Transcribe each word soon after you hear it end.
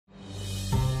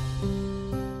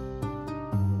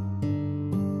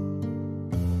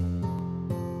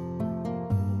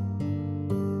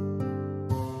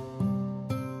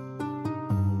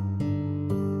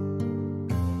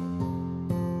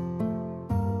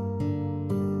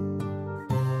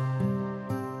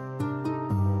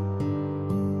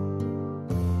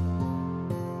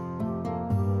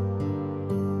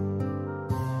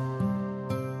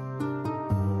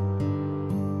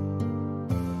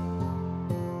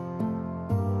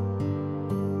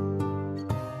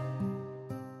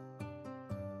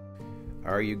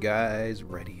Are you guys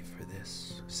ready for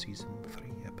this? Season 3,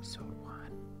 Episode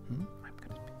 1. I'm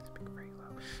going to speak very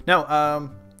low. Now,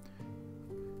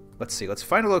 let's see. Let's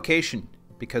find a location,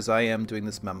 because I am doing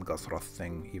this Mamgozroth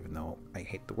thing, even though I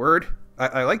hate the word.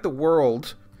 I like the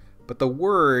world, but the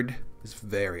word is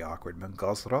very awkward.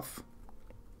 Mamgozroth.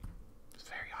 It's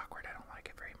very awkward. I don't like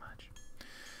it very much.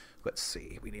 Let's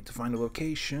see. We need to find a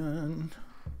location.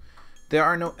 There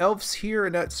are no elves here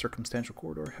in that circumstantial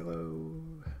corridor. Hello.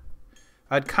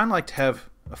 I'd kind of like to have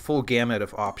a full gamut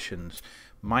of options,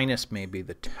 minus maybe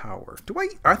the tower.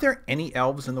 Are there any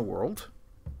elves in the world?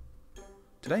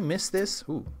 Did I miss this?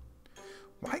 Ooh.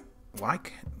 Why?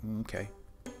 Okay.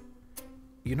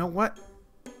 You know what?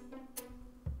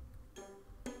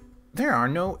 There are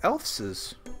no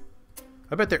elfses.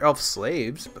 I bet they're elf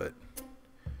slaves, but...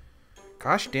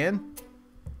 Gosh, Dan.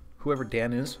 Whoever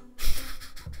Dan is.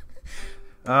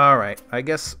 Alright, I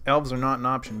guess elves are not an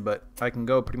option, but I can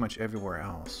go pretty much everywhere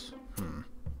else.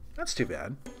 That's too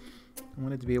bad. I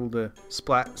wanted to be able to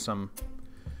splat some...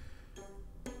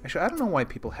 Actually, I don't know why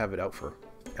people have it out for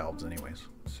elves anyways.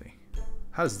 Let's see.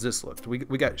 How does this look? We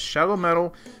got shallow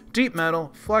metal, deep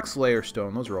metal, flex layer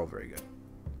stone. Those are all very good.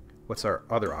 What's our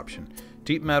other option?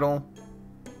 Deep metal,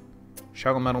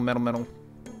 shallow metal, metal,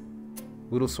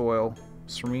 little soil,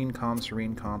 serene calm.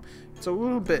 It's a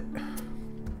little bit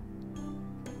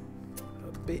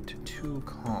too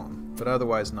calm, but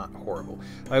otherwise not horrible.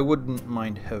 I wouldn't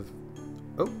mind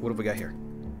Oh, what have we got here?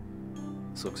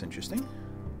 This looks interesting.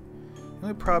 The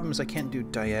only problem is I can't do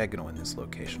diagonal in this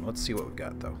location. Let's see what we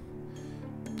got though.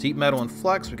 Deep metal and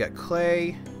flex. We got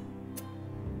clay,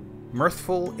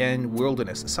 mirthful, and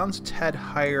wilderness. It sounds a tad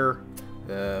higher.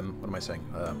 What am I saying?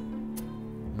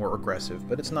 More aggressive,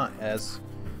 but it's not as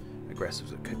aggressive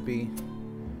as it could be.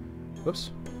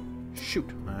 Whoops. Shoot.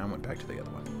 I went back to the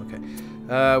other one. Okay.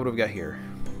 What have we got here?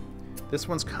 This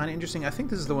one's kind of interesting. I think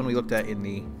this is the one we looked at in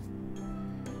the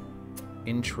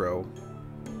intro.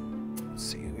 Let's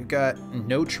see. We've got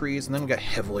no trees, and then we got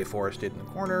heavily forested in the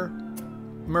corner.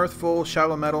 Mirthful,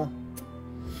 shallow metal.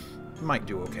 Might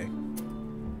do okay.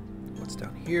 What's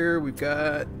down here? We've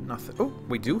got nothing. Oh,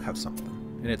 we do have something.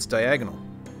 And it's diagonal.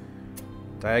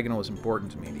 Diagonal is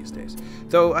important to me these days.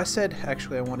 Though I said,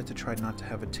 actually, I wanted to try not to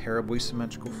have a terribly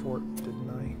symmetrical fort, didn't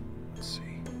I? Let's see.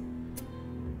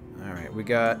 Alright, we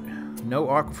got no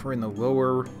aquifer in the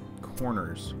lower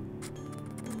corners.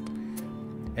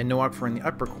 And no aquifer in the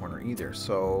upper corner either,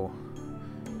 so...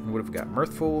 And what have we got?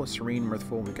 Mirthful, serene,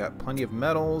 mirthful. We've got plenty of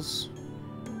metals.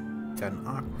 Got an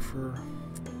aquifer.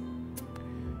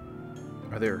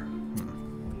 Are there...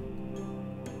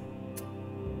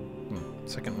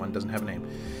 Second one doesn't have a name.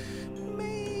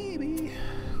 Maybe.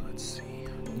 Let's see.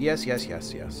 Yes. What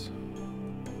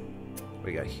do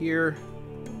we got here?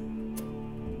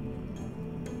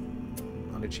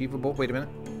 Unachievable. Wait a minute.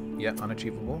 Yeah,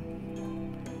 unachievable.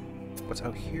 What's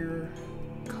out here?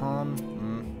 Calm.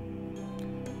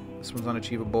 This one's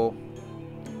unachievable.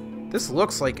 This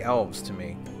looks like elves to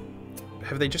me.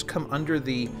 Have they just come under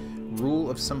the rule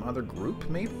of some other group,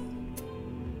 maybe?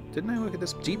 Didn't I look at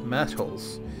this? Deep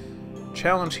metals.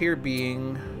 Challenge here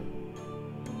being...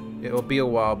 It'll be a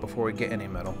while before we get any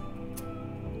metal.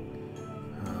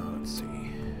 Let's see.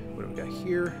 What do we got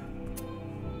here?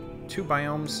 2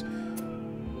 biomes.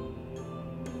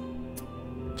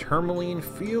 Tourmaline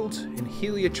Field and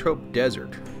Heliotrope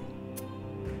Desert.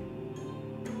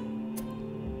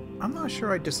 I'm not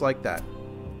sure I dislike that.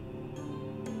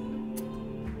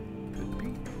 Could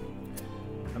be.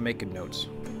 I'm making notes.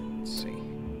 Let's see.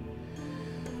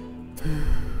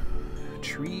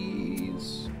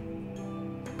 Trees.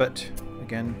 But,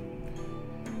 again,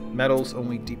 metals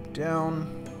only deep down.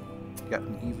 Got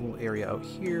an evil area out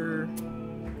here.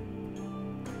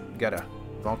 Got a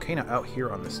volcano out here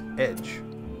on this edge.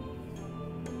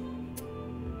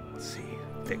 Let's see.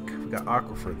 Thick. We got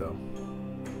aquifer, though.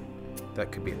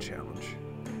 That could be a challenge.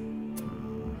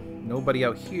 Nobody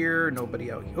out here.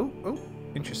 Nobody out here. Oh,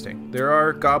 interesting. There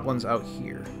are goblins out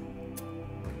here.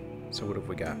 So what have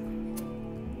we got?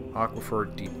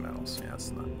 Aquifer, deep metals. Yeah,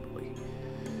 that's not really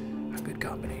a good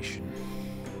combination.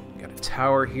 We got a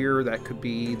tower here. That could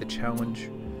be the challenge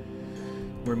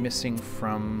we're missing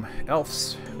from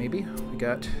elves, maybe. We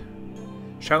got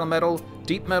shallow metal,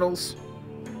 deep metals,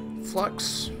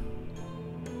 flux,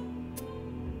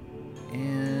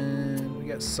 and we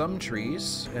got some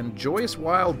trees, and joyous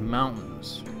wild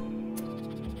mountains.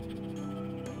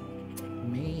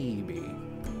 Maybe.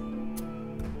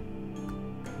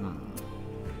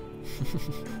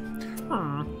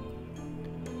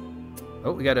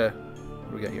 Oh, we got a...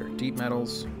 What do we got here? Deep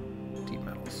metals. Deep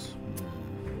metals.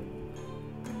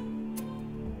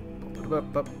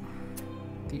 Up.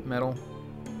 Deep metal.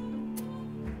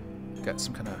 Got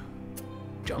some kind of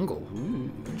jungle.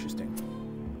 Ooh, interesting.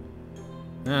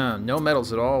 No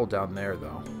metals at all down there,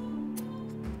 though.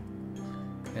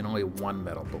 And only one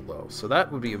metal below. So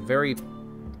that would be a very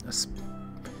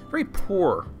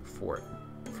poor fort,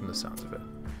 from the sounds of it.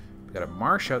 We got a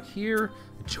marsh out here.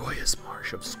 A joyous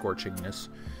marsh of scorchingness.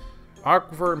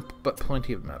 Aquifer, but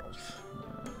plenty of metals.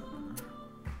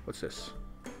 What's this?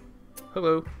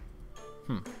 Hello.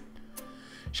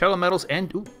 Shallow metals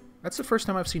and... Ooh, that's the first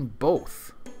time I've seen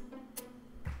both.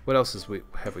 What else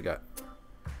have we got?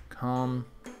 Calm.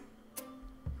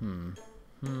 We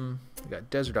got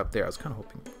desert up there. I was kind of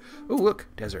hoping... Oh, look!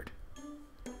 Desert.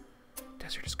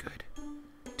 Desert is good.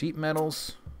 Deep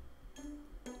metals.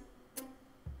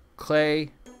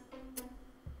 Clay.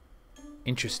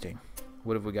 Interesting.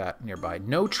 What have we got nearby?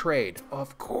 No trade.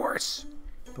 Of course!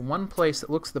 The one place that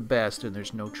looks the best and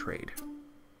there's no trade.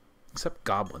 Except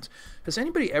goblins. Has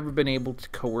anybody ever been able to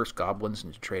coerce goblins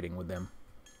into trading with them?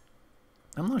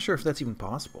 I'm not sure if that's even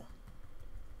possible.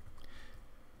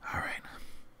 Alright.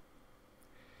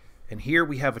 And here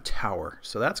we have a tower.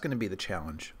 So that's going to be the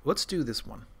challenge. Let's do this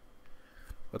one.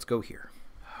 Let's go here.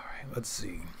 Alright, let's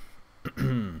see.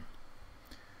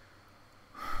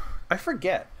 I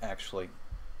forget, actually.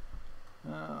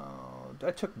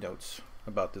 I took notes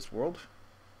about this world.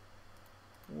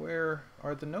 Where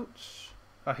are the notes?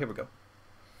 Ah, here we go.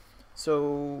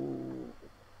 So,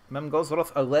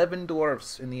 Mamgozroth, 11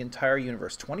 dwarves in the entire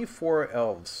universe. 24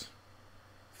 elves.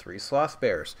 3 sloth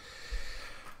bears.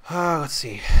 Let's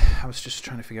see. I was just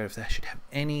trying to figure out if that should have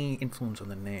any influence on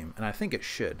the name. And I think it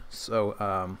should.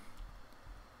 So,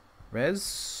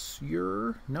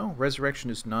 No, resurrection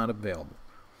is not available.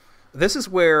 This is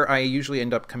where I usually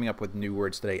end up coming up with new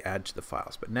words that I add to the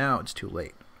files. But now it's too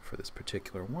late for this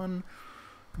particular one.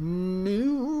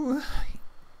 New...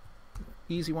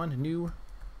 Easy one. New...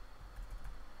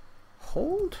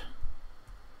 Hold?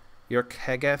 Your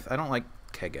Kegeth. I don't like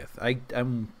Kegeth.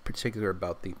 I'm particular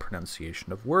about the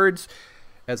pronunciation of words,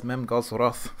 as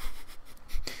Mamgozroth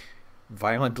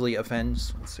violently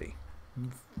offends. Let's see.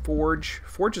 Forge.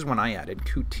 Forge is one I added.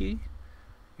 Kuti.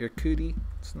 Your Kuti.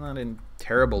 It's not a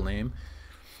terrible name.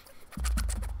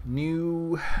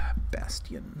 New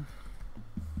Bastion.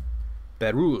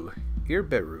 Berul. Ir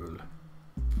Berul.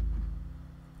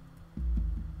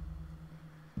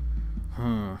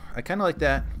 I kind of like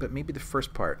that, but maybe the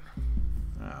first part.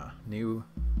 New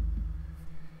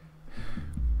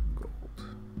gold.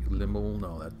 Limel.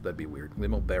 No, that'd be weird.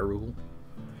 Limel Berul.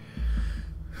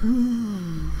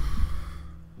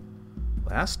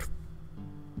 Last.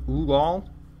 Ulal.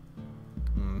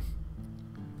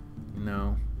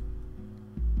 No.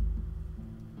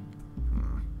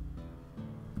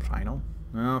 Final.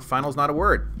 No, final's not a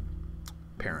word.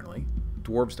 Apparently,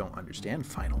 dwarves don't understand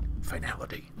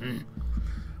finality.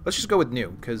 Let's just go with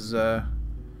new, because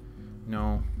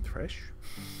no, fresh.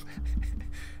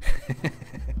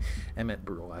 Emmet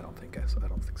Brule. I don't think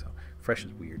so. Fresh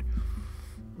is weird.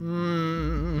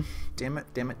 Damn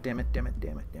it.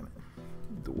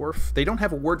 Dwarf. They don't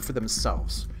have a word for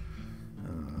themselves.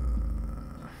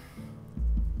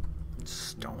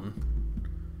 Stone.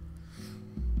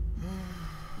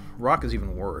 Rock is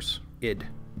even worse. Id.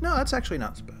 No, that's actually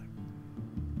not so bad.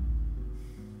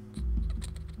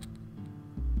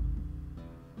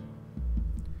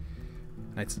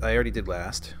 I already did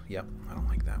last. Yep, I don't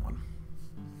like that one.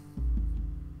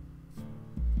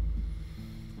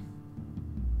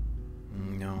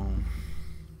 No.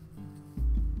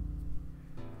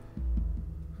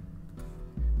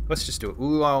 Let's just do it.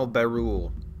 Ulal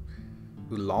Berul.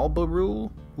 Ulal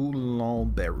Berul?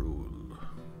 Ulal Berul.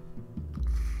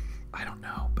 I don't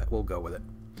know, but we'll go with it.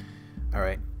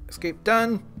 Alright. Escape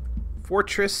done.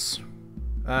 Fortress.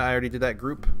 I already did that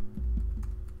group.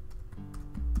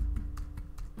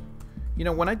 You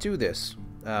know, when I do this,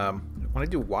 when I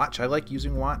do watch, I like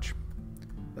using watch,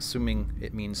 assuming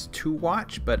it means to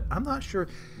watch, but I'm not sure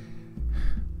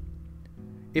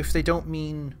if they don't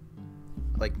mean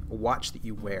like a watch that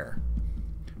you wear.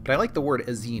 But I like the word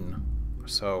azine,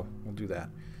 so we'll do that.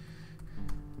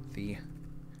 The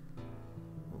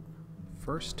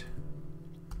first,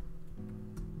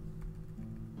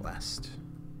 last.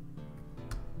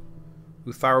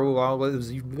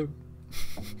 Utharu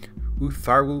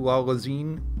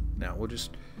Utharulazine. No,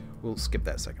 we'll skip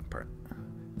that second part.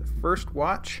 The first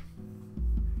watch.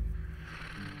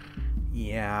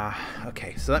 Yeah,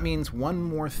 okay, so that means one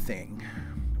more thing.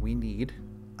 We need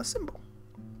a symbol.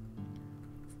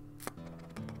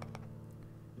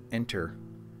 Enter.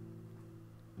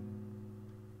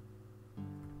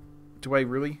 Do I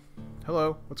really?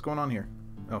 Hello, what's going on here?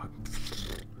 Oh.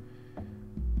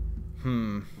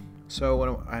 So what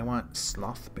do I want?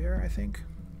 Sloth bear, I think.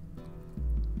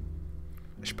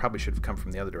 I probably should have come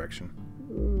from the other direction.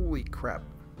 Holy crap.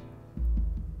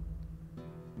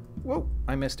 Whoa,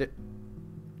 I missed it.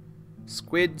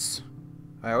 Squids.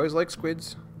 I always like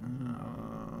squids.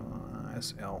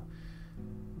 SL.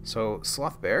 So,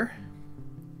 sloth bear.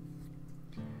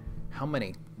 How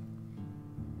many?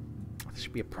 This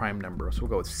should be a prime number, so we'll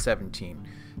go with 17.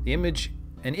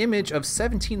 An image of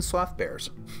 17 sloth bears.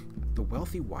 The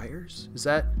wealthy wires? Is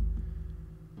that...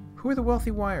 Who are the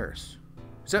wealthy wires?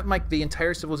 Is that like the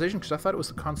entire civilization? Because I thought it was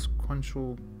the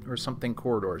consequential or something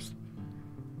corridors.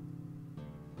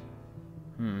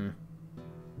 No,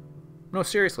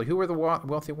 seriously, who are the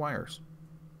wealthy wires?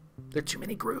 There are too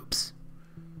many groups.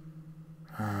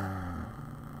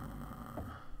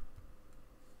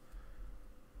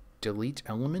 Delete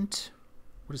element?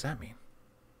 What does that mean?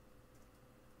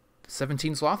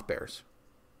 17 sloth bears.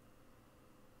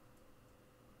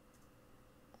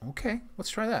 Okay,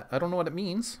 let's try that. I don't know what it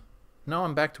means. No,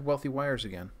 I'm back to wealthy wires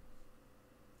again.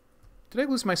 Did I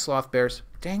lose my sloth bears?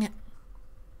 Dang it.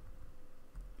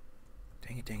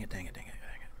 Dang it, dang it, dang it, dang it,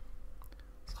 dang it.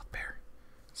 Sloth bear.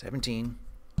 17.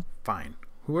 Fine.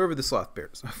 Whoever the sloth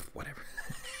bears. Whatever.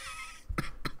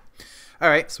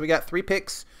 Alright, so we got 3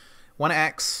 picks. 1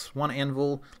 axe, 1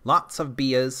 anvil, lots of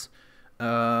beers,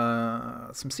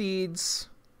 some seeds,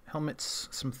 helmets,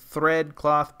 some thread,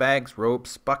 cloth, bags,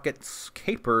 ropes, buckets,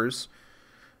 capers,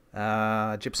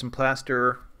 gypsum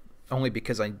plaster, only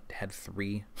because I had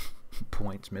 3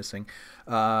 points missing,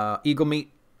 eagle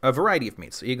meat, a variety of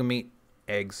meats, eagle meat,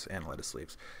 eggs, and lettuce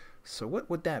leaves. So what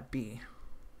would that be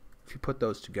if you put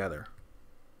those together?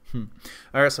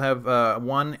 I also have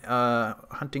 1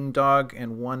 hunting dog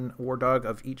and 1 war dog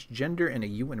of each gender and a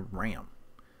ewe and a ram.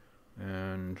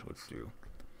 And let's do...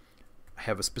 I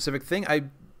have a specific thing. I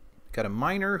got a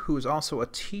miner who is also a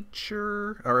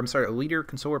teacher, or I'm sorry, a leader,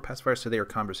 consoler, pacifier, so they are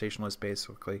conversationalists,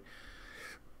 basically.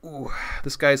 Ooh,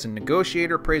 this guy's a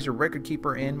negotiator, appraiser, record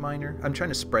keeper, and miner. I'm trying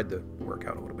to spread the work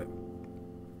out a little bit.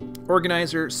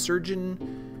 Organizer,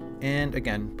 surgeon, and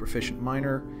again, proficient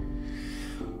miner.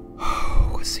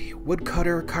 Let's see,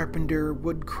 woodcutter, carpenter,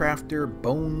 woodcrafter,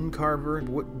 bone carver.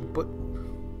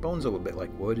 Bone's a little bit like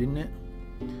wood, isn't it?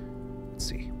 Let's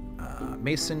see,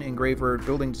 mason, engraver,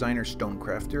 building designer,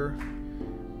 stonecrafter,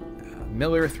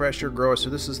 miller, thresher, grower. So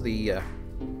this is the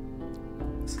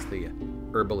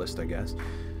herbalist, I guess.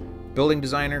 Building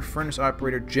designer, furnace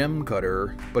operator, gem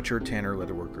cutter, butcher, tanner,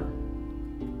 leatherworker.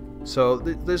 So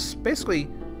there's basically...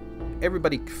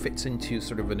 everybody fits into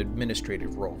sort of an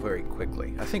administrative role very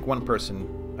quickly. I think 1 person,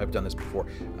 I've done this before,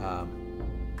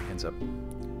 ends up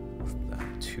with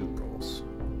 2 roles.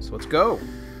 So let's go.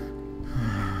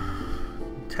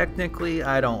 Technically,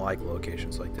 I don't like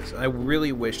locations like this. I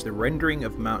really wish the rendering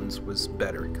of mountains was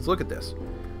better. Because look at this.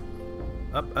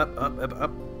 Up, up, up, up,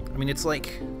 up. I mean, it's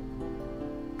like...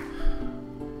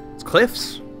 it's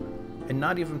cliffs. And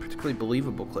not even particularly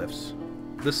believable cliffs.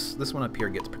 This one up here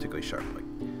gets particularly sharp. Like,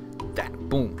 that.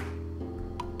 Boom.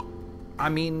 I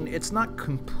mean, it's not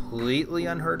completely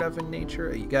unheard of in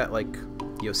nature. You got, like,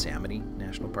 Yosemite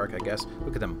National Park, I guess.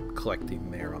 Look at them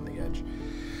collecting there on the edge.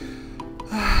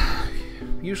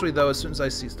 Usually, though, as soon as I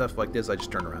see stuff like this, I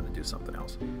just turn around and do something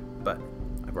else. But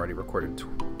I've already recorded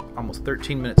almost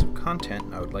 13 minutes of content,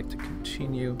 and I would like to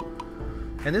continue.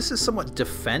 And this is somewhat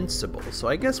defensible, so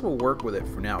I guess we'll work with it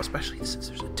for now, especially since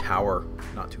there's a tower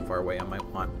not too far away. I might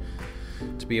want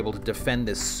to be able to defend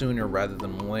this sooner rather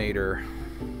than later.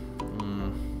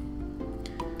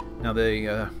 Now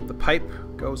the pipe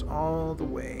goes all the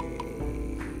way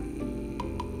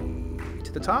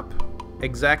to the top.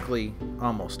 Exactly,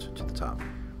 almost to the top.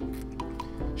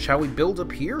 Shall we build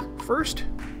up here first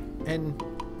and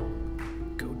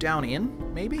go down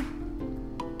in, maybe?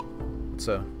 It's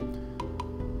a...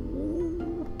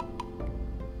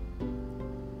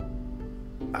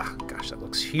 ah, gosh, that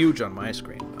looks huge on my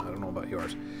screen. I don't know about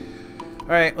yours. All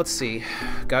right, let's see.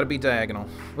 Got to be diagonal.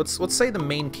 Let's say the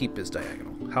main keep is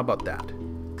diagonal. How about that?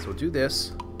 So we'll do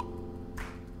this,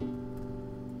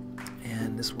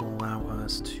 and this will allow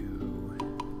us to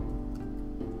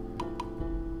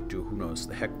do who knows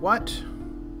the heck what.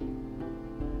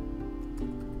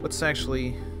 Let's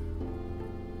actually...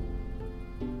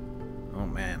 oh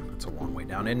man, that's a long way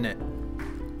down, isn't it?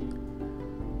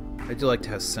 I do like to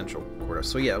have central quarter.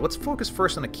 So yeah, let's focus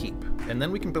first on a keep, and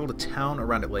then we can build a town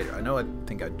around it later. I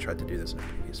think I tried to do this in a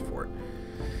previous fort.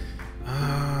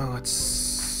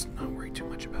 Let's not worry too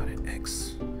much about it.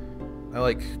 X. I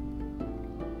like...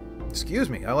 excuse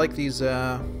me. I like these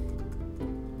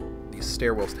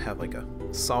stairwells to have like a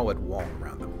solid wall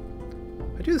around them.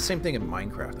 I do the same thing in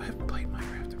Minecraft. I haven't played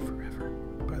Minecraft in forever,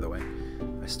 by the way.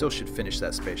 I still should finish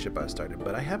that spaceship I started,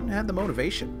 but I haven't had the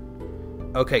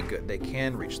motivation. Okay, good. They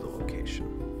can reach the location.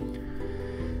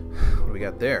 What do we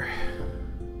got there?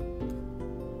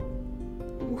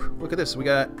 Ooh, look at this. We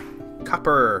got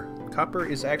copper. Copper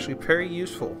is actually very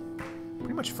useful.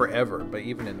 Pretty much forever, but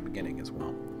even in the beginning as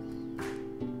well.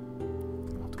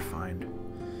 Well, to find...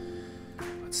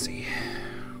 Let's see.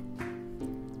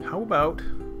 How about...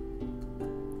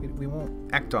 We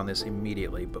won't act on this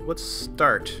immediately, but let's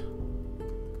start...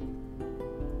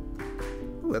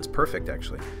 Ooh, that's perfect,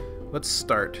 actually. Let's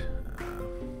start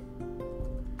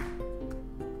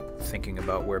thinking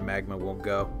about where magma will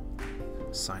go.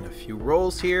 Assign a few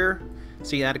roles here.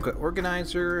 See, adequate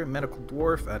organizer, medical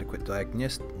dwarf, adequate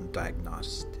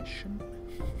diagnostician,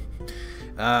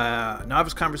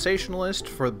 novice conversationalist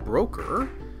for the broker,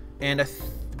 and a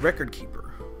record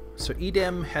keeper. So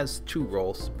Edem has 2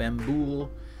 roles: Bambool,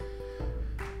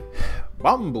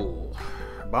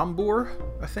 Bombur,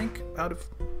 I think, out of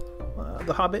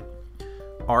The Hobbit.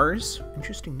 Ars,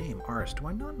 interesting name, Ars. Do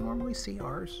I not normally see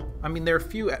Ars? I mean, there are a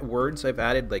few words I've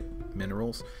added, like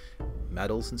minerals,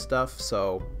 metals, and stuff,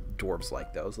 so dwarves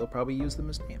like those. They'll probably use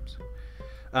them as names.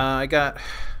 I got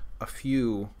a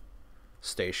few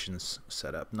stations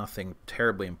set up. Nothing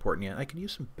terribly important yet. I could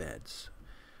use some beds.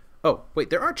 Oh, wait,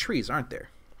 there are trees, aren't there?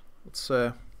 Let's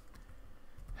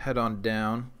head on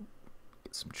down.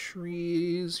 Get some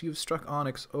trees. You've struck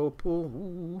onyx opal.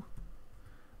 Ooh.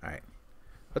 Alright.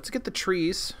 Let's get the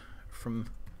trees from...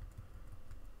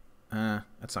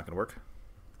 that's not going to work.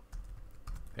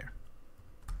 There.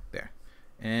 There.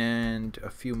 And a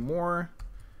few more,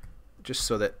 just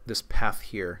so that this path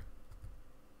here...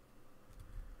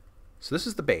 So this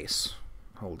is the base.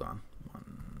 Hold on. 1,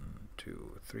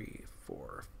 2, 3,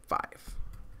 4, 5.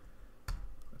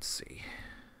 Let's see.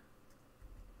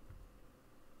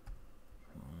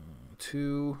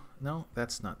 2. No,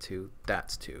 that's not 2.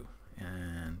 That's 2.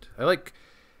 And I like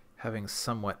having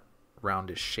somewhat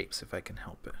roundish shapes if I can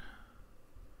help it.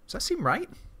 Does that seem right?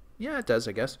 Yeah, it does,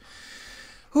 I guess.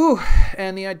 Ooh,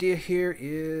 and the idea here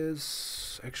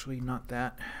is actually not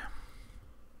that.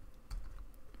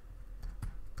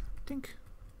 Think.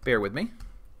 Bear with me.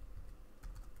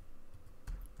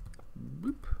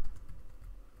 Boop.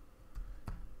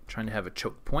 Trying to have a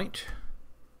choke point.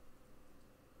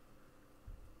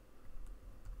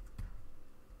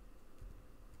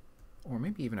 Or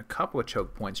maybe even a couple of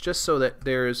choke points, just so that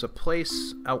there's a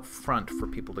place out front for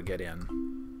people to get in.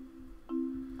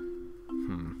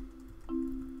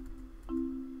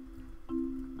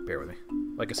 Bear with me.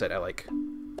 Like I said, I like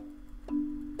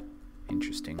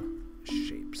interesting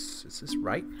shapes. Is this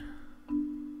right?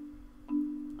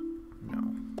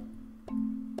 No.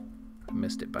 I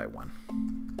missed it by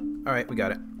 1. Alright, we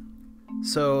got it.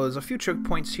 So there's a few choke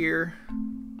points here,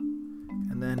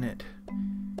 and then it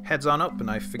heads on up, and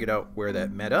I figured out where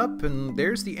that met up, and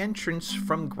there's the entrance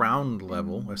from ground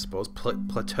level, I suppose,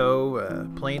 plateau,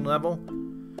 plane level,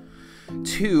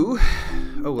 to...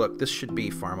 Oh, look, this should be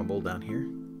farmable down here.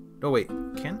 Oh, wait,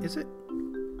 is it?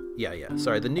 Yeah,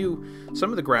 sorry,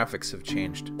 some of the graphics have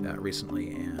changed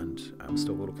recently, and I'm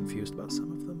still a little confused about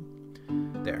some of them.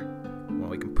 There. Well,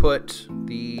 we can put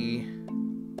the...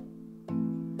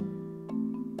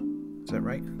 Is that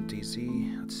right?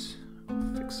 DZ, let's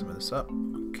fix some of this up.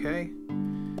 Okay.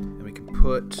 And we can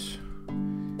put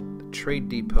the trade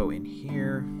depot in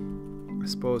here. I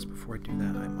suppose before I do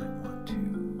that, I might want to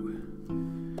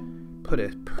put a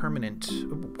permanent...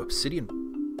 Ooh, obsidian...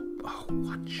 Oh,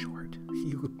 1 short.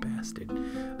 You bastard.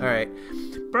 Alright.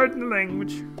 Pardon the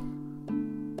language.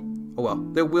 Oh well,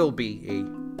 there will be a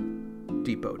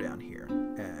depot down here.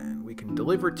 And we can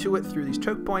deliver to it through these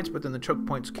choke points, but then the choke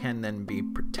points can then be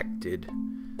protected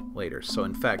later. So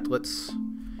in fact,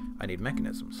 I need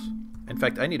mechanisms. In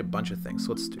fact, I need a bunch of things.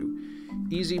 So let's do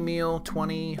easy meal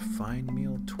 20, fine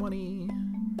meal 20,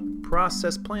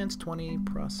 process plants 20,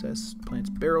 process plants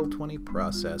barrel 20,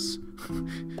 process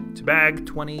to bag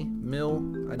 20, mill.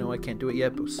 I know I can't do it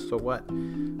yet, but so what?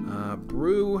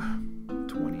 Brew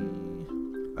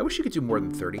 20. I wish you could do more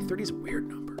than 30. 30 is a weird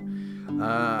number.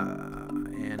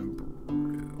 And brew.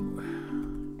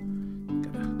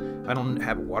 I don't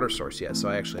have a water source yet, so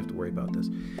I actually have to worry about this.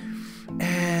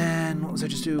 And what was I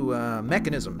just do?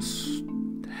 Mechanisms.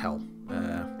 Hell.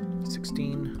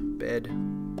 16. Bed.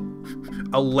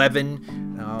 11.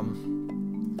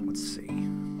 Let's see.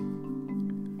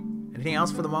 Anything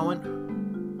else for the moment?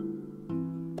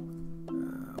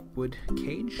 Wood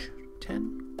cage.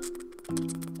 10.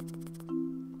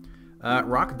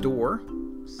 Rock door.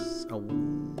 I'll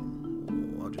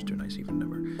just do a nice even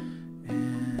number.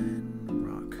 And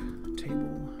rock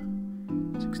table.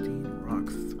 16. Rock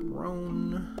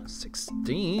throne.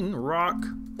 16. Rock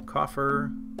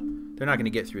Coffer. They're not going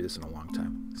to get through this in a long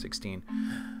time. 16.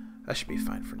 That should be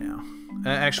fine for now.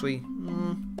 Actually,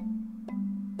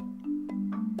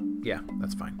 yeah,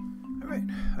 that's fine. All right.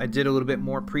 I did a little bit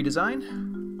more pre-design.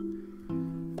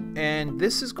 And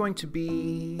this is going to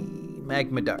be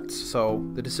magma ducts. So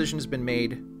the decision has been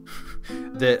made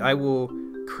that I will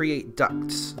create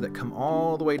ducts that come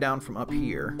all the way down from up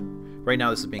here. Right now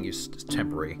this is being used as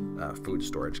temporary food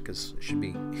storage because it should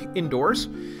be indoors.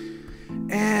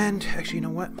 And actually, you know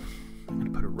what? I'm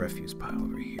going to put a refuse pile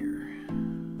over here.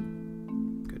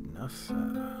 Good enough.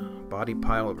 Body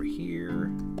pile over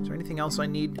here. Is there anything else I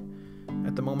need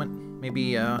at the moment?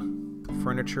 Maybe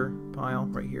furniture pile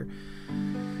right here.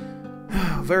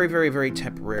 Very, very, very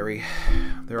temporary.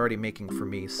 They're already making for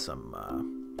me some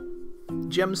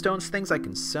gemstones, things I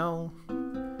can sell.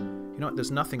 You know what?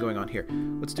 There's nothing going on here.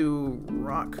 Let's do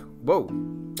rock. Whoa.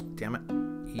 Damn it.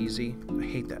 Easy. I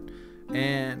hate that.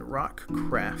 And rock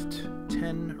craft.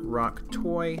 10 rock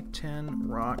toy. 10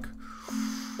 rock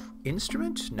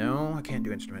instrument? No, I can't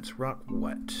do instruments. Rock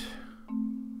what?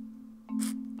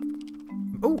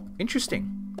 Oh,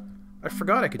 interesting. I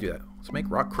forgot I could do that. Let's make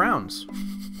rock crowns.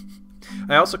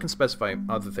 I also can specify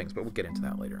other things, but we'll get into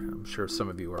that later. I'm sure some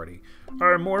of you already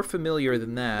are more familiar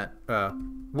than that,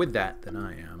 with that than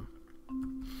I am.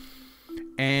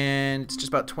 And it's just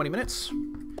about 20 minutes.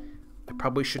 I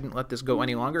probably shouldn't let this go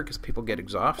any longer because people get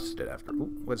exhausted after.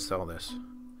 Ooh, what's all this?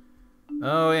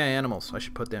 Oh, yeah, animals. I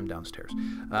should put them downstairs.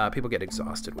 People get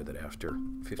exhausted with it after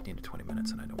 15 to 20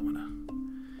 minutes, and I don't want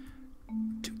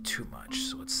to do too much.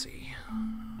 So let's see.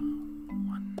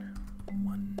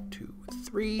 1, 2,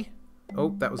 3.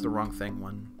 Oh, that was the wrong thing.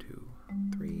 1, 2,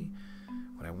 3.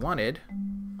 What I wanted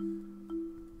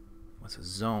was a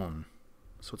zone.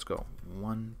 So let's go.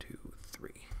 1, 2,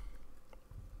 3.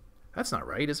 That's not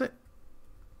right, is it?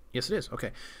 Yes, it is.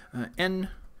 Okay. N.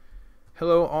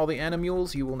 Hello, all the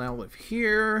animules. You will now live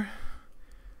here.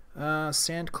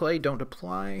 Sand, clay, don't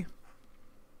apply.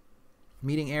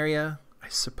 Meeting area, I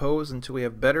suppose, until we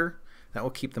have better. That will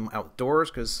keep them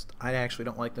outdoors because I actually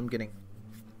don't like them getting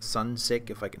sun sick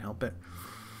if I can help it.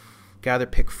 Gather,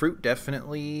 pick fruit,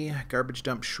 definitely. Garbage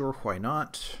dump, sure, why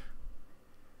not?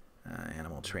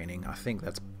 Animal training, I think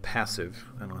that's passive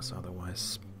unless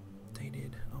otherwise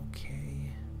stated.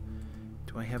 Okay.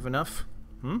 Do I have enough?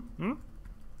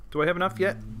 Do I have enough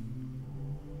yet?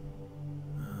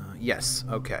 Yes,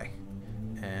 okay.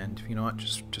 And you know what,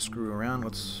 just to screw around,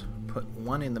 let's put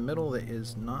one in the middle that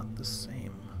is not the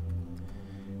same.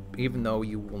 Even though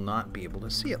you will not be able to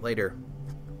see it later.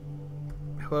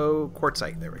 Hello,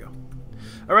 quartzite. There we go.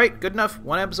 Alright, good enough.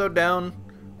 One episode down.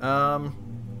 I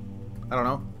don't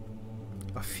know.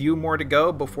 A few more to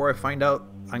go before I find out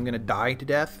I'm going to die to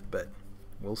death, but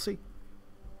we'll see.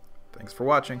 Thanks for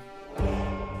watching.